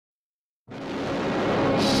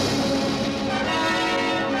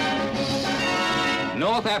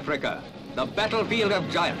North Africa, the battlefield of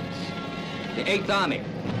giants. The 8th Army,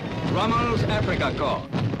 Rommel's Africa Corps.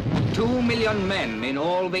 2 million men in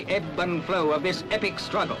all the ebb and flow of this epic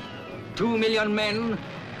struggle. 2 million men,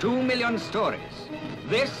 2 million stories.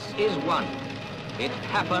 This is one. It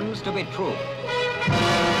happens to be true.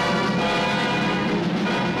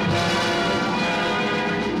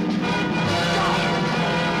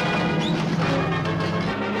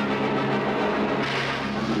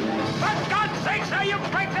 For God's sake, sir, you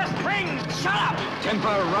break the strings! Shut up! Temper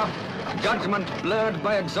rough, judgment blurred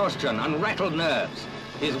by exhaustion and rattled nerves.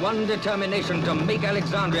 His one determination to make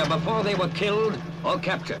Alexandria before they were killed or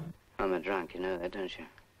captured. I'm a drunk, you know that, don't you?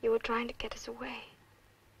 You were trying to get us away.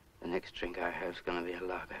 The next drink I have is gonna be a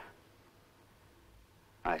lager.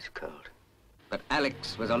 Ice cold. But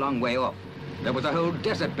Alex was a long way off. There was a whole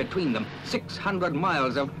desert between them, 600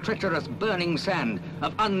 miles of treacherous burning sand,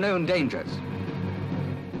 of unknown dangers.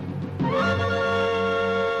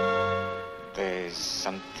 There's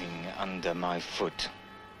something under my foot.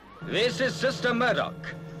 This is Sister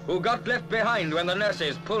Murdoch, who got left behind when the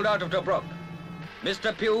nurses pulled out of Tobruk.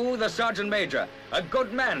 Mr. Pugh, the sergeant major, a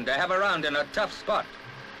good man to have around in a tough spot.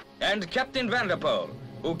 And Captain Vanderpoel,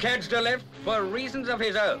 who cadged a lift for reasons of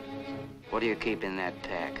his own. What do you keep in that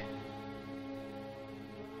pack?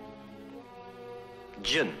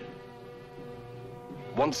 Gin.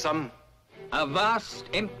 Want some? A vast,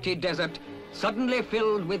 empty desert suddenly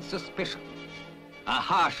filled with suspicion. A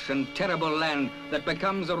harsh and terrible land that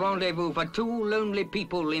becomes a rendezvous for two lonely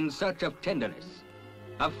people in search of tenderness.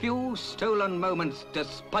 A few stolen moments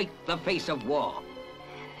despite the face of war.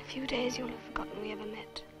 In a few days, you'll have forgotten we ever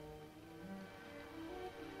met.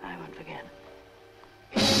 I won't forget.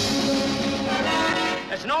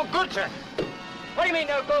 It's no good, sir. What do you mean,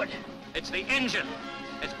 no good? It's the engine.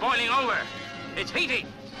 It's boiling over. It's heating.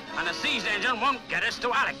 And the siege engine won't get us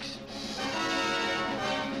to Alex.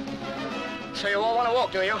 So you all want to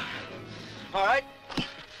walk, do you? All right.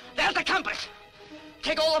 There's the compass.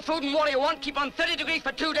 Take all the food and water you want, keep on 30 degrees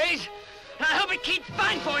for 2 days, and I hope it keeps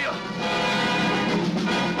fine for you.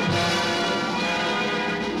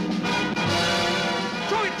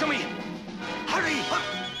 Throw it to me. Hurry.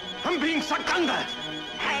 I'm being sucked under.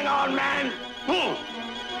 Hang on, man. Pull.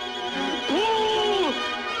 Pull.